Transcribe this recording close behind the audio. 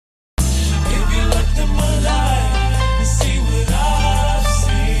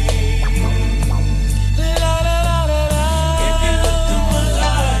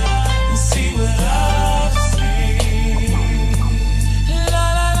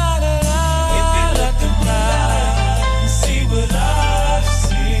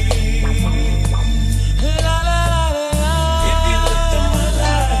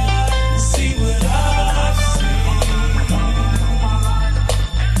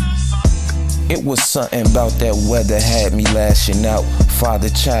It was something about that weather had me lashing out. Father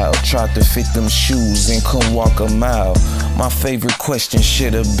child tried to fit them shoes and couldn't walk a mile. My favorite question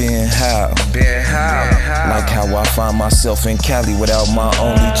should have been how. Like how I find myself in Cali without my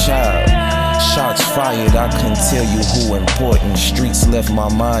only child. Shots fired, I couldn't tell you who important. Streets left my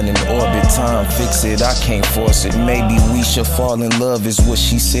mind in orbit, time fix it, I can't force it. Maybe we should fall in love is what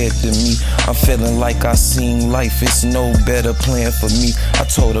she said to me. I'm feeling like I seen life, it's no better plan for me. I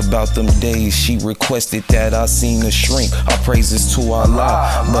told her about them days, she requested that I seen her shrink. All praises to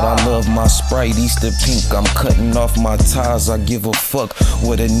Allah, but I love my Sprite, Easter pink. I'm cutting off my ties, I give a fuck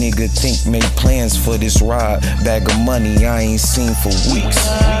what a nigga think. Made plans for this ride, bag of money I ain't seen for weeks.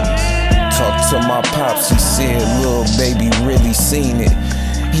 Talked to my pops, he said, "Lil' baby really seen it."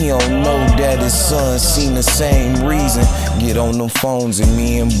 He don't know that his son seen the same reason. Get on them phones and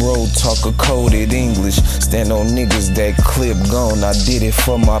me and bro talk a coded English. Stand on niggas that clip gone, I did it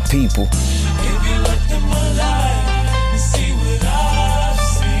for my people. If you let them alive and see what I've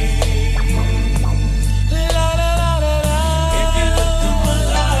seen. La la la la la. If you let them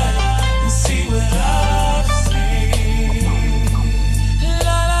alive and see what I've seen.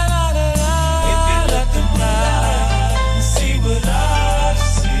 La la la la la. If you let them alive and see what I've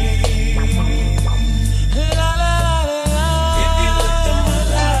seen. La la la la la. If you let them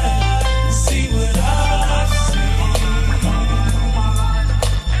alive and see what I've seen.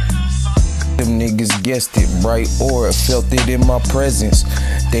 Them niggas guessed it, bright aura, felt it in my presence.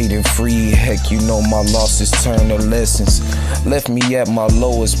 Dating free, heck, you know my losses turn to lessons. Left me at my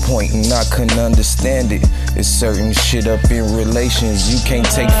lowest point and I couldn't understand it. It's certain shit up in relations you can't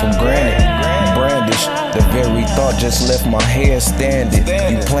take for granted. Brandish, the very thought just left my hair standing.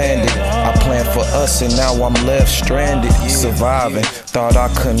 You planned it, I planned for us and now I'm left stranded. Surviving, thought I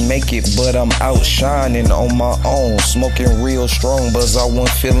couldn't make it but I'm outshining on my own. Smoking real strong buzz, I wasn't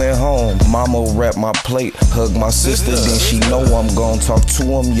feeling home. Mama wrapped my plate, hugged my sister, then she know I'm gone. Talked to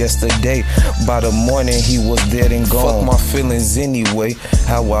him yesterday, by the morning he was dead and gone. Fuck my feelings anyway,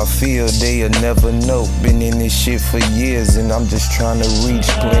 how I feel they'll never know. Been in this shit for years and I'm just trying to reach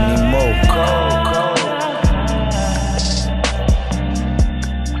plenty more.